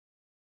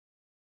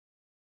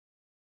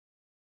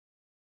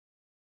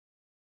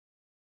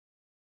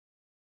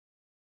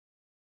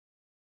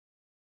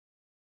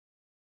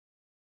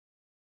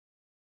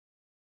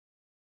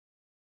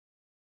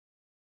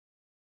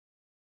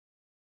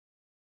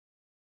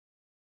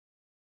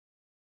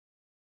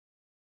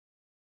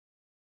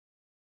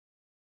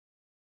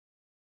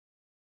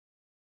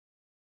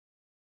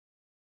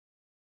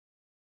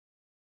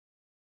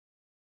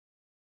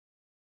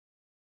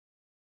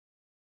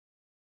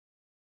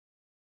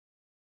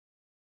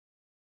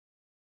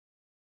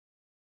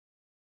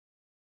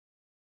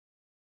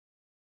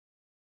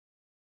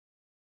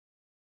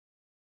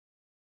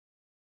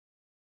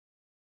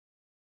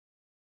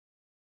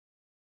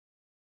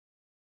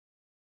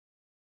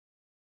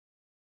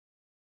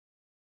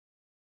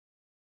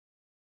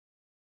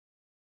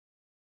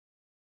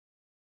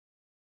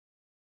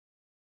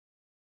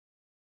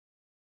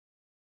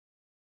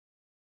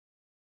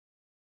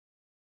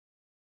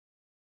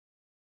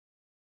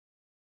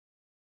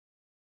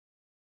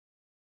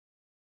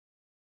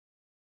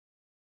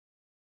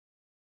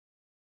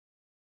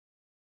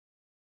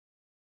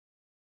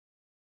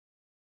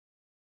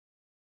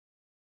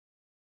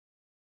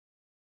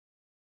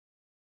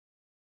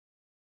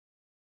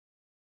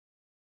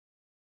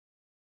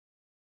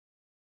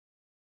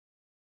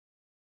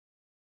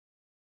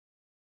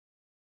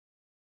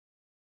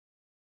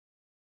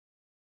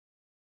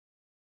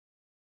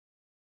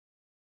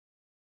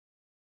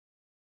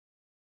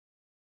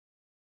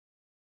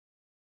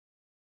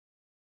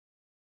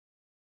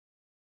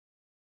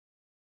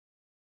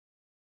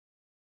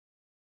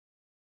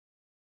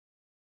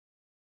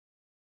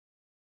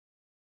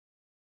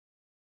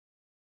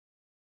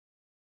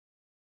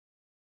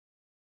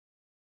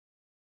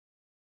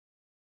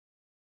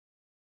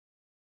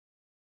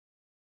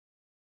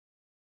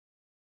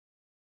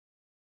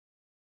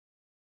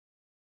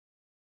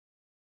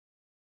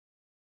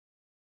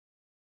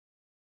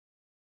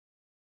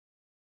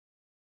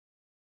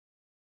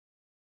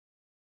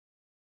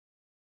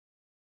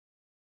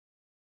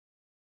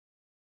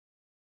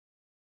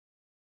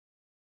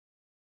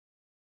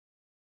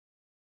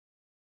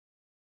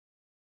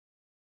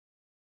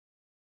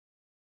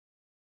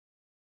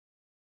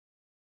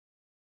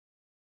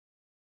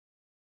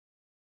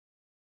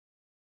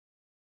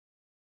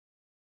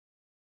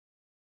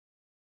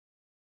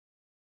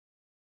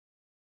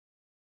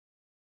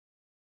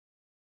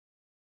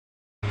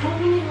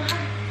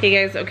Hey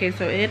guys, okay,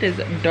 so it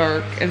is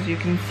dark as you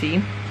can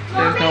see.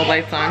 There's no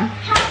lights on.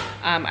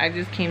 I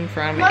just came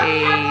from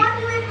a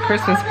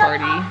Christmas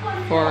party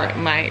for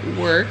my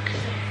work,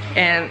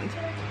 and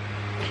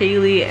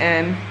Kaylee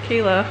and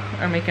Kayla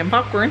are making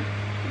popcorn.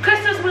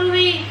 Christmas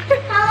movie!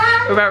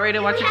 We're about ready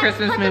to watch a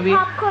Christmas movie.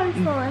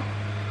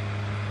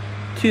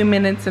 2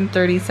 minutes and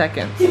 30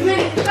 seconds.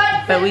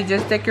 But we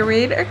just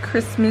decorated a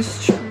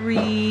Christmas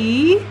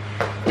tree.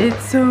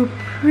 It's so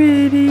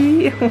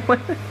pretty.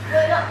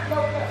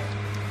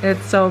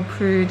 It's so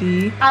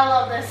pretty. I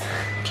love this.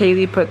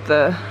 Kaylee put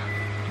the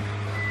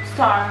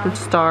Star.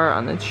 star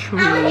on the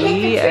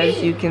tree,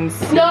 as you can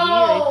see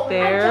right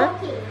there.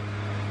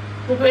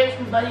 The Grinch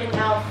from Buddy and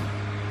Elf.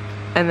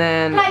 And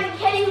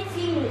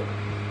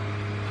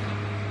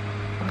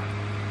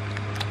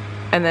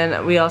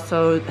then we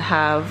also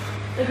have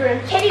The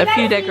Grinch. a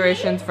few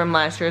decorations from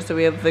last year. So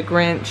we have the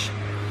Grinch,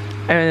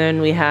 and then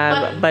we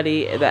have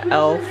Buddy the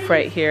Elf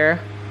right here.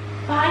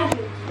 Behind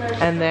you.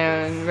 And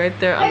then right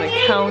there on the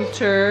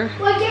counter,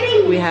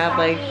 we have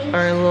like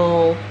our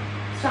little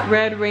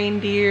red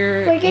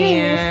reindeer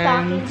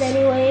and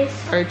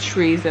our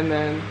trees, and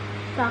then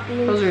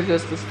those are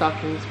just the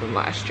stockings from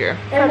last year.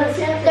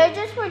 They're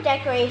just for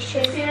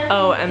decoration.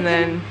 Oh, and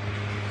then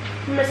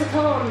mistletoe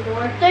on the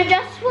door. They're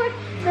just for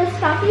the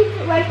stockings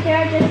right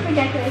there, just for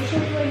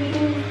decoration.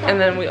 And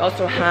then we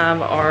also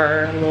have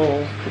our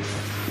little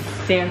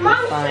Santa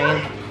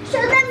sign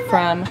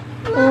from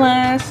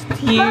last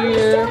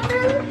year.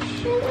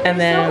 And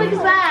then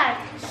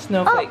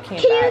Snowflake came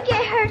back. Can you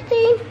get her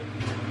thing?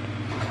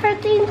 Her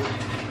thing?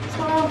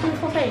 Small,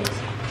 beautiful things.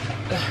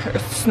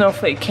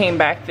 Snowflake came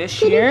back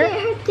this year. Can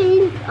you get her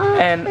thing?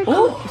 And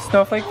oh,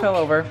 Snowflake fell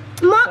over.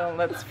 Mom, so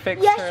let's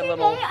fix yesterday, her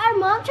little. our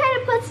mom tried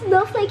to put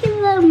Snowflake in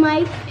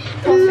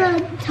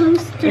the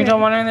toaster. You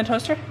don't want her in the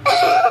toaster?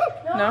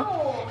 No?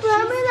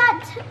 Remember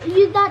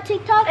that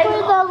TikTok for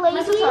the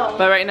lady?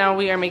 But right now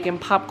we are making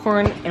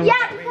popcorn and we're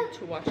ready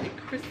to watch a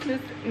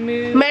Christmas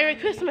movie. Merry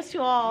Christmas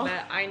to all.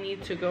 But I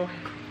need to go.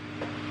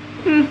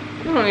 I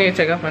don't need to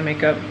take off my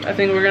makeup. I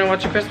think we're gonna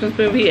watch a Christmas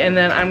movie, and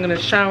then I'm gonna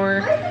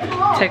shower,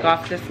 take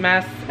off this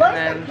mess,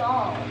 and then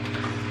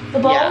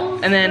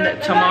and then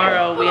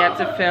tomorrow we have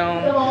to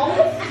film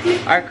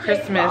our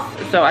Christmas.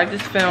 So I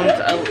just filmed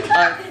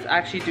us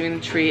actually doing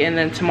the tree, and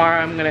then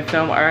tomorrow I'm gonna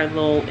film our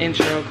little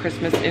intro,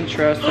 Christmas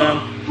intro.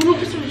 So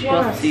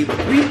we'll see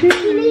what we do.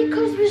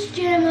 Christmas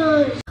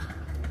pajamas.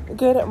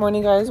 Good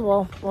morning, guys.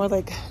 Well, more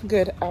like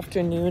good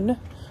afternoon.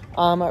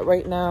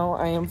 Right now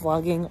I am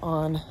vlogging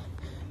on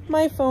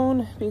my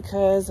phone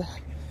because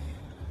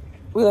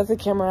we left the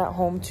camera at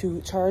home to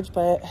charge,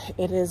 but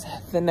it is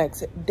the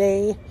next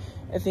day.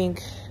 I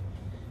think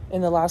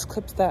in the last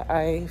clips that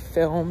I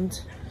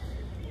filmed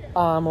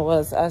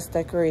was us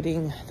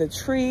decorating the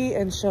tree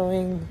and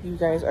showing you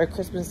guys our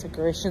Christmas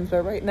decorations.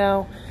 But right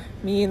now,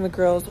 me and the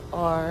girls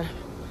are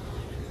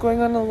going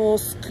on a little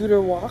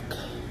scooter walk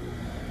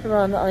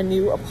around our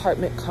new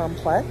apartment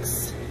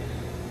complex.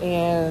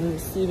 And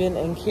Steven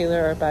and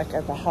Kayla are back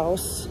at the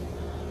house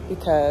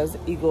because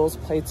Eagles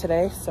played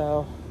today.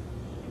 So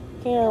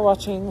they are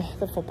watching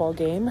the football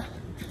game.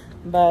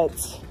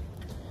 But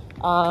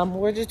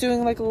we're just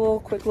doing like a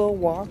quick little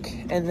walk,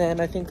 and then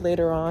I think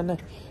later on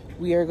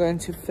we are going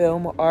to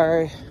film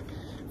our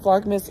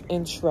Vlogmas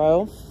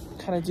intro,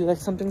 kind of do like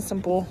something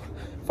simple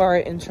for our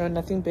intro,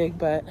 nothing big,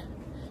 but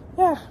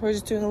yeah, we're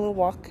just doing a little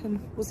walk, and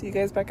we'll see you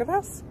guys back at the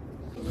house.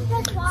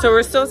 So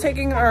we're still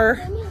taking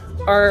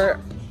our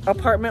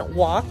apartment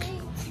walk,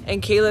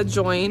 and Kayla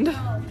joined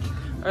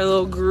our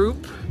little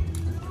group.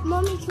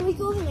 Mommy, can we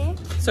go over there?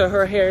 So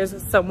her hair is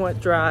somewhat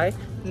dry.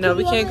 No,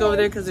 we can't go over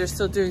there because they're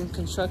still doing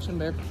construction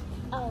there.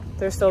 Oh.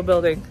 They're still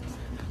building.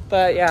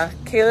 But yeah,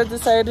 Kayla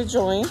decided to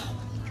join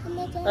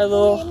our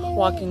little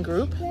walking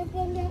group.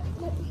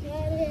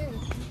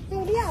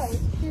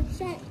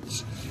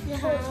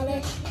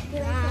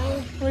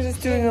 We're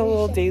just doing a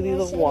little daily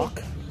little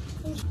walk.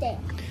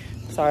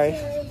 Sorry,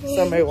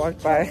 somebody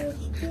walked by. I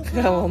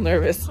got a little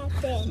nervous.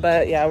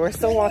 But yeah, we're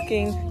still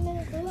walking.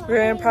 We're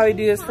gonna probably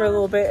do this for a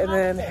little bit and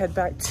then head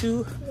back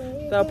to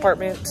the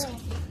apartment.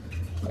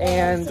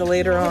 And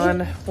later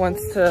on,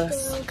 once the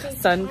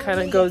sun kind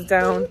of goes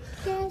down,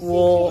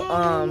 we'll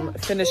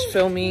finish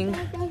filming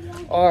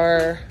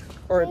or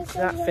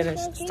not finish,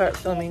 start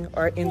filming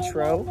our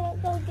intro,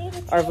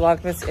 our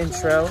Vlogmas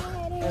intro.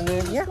 And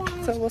then yeah,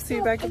 so we'll see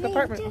you back at the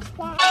apartment.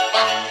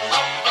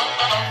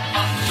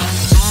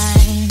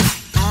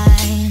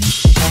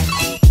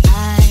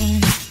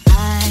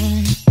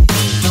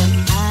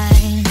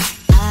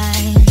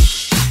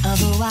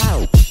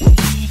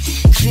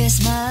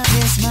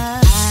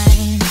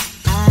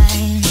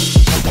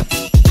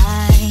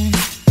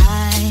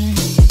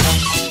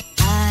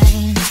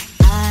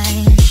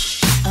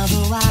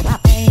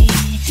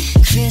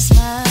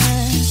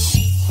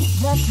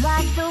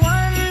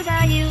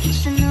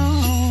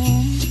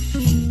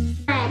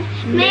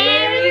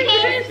 Merry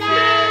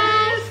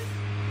Christmas!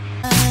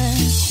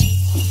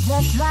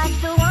 Just like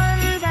the one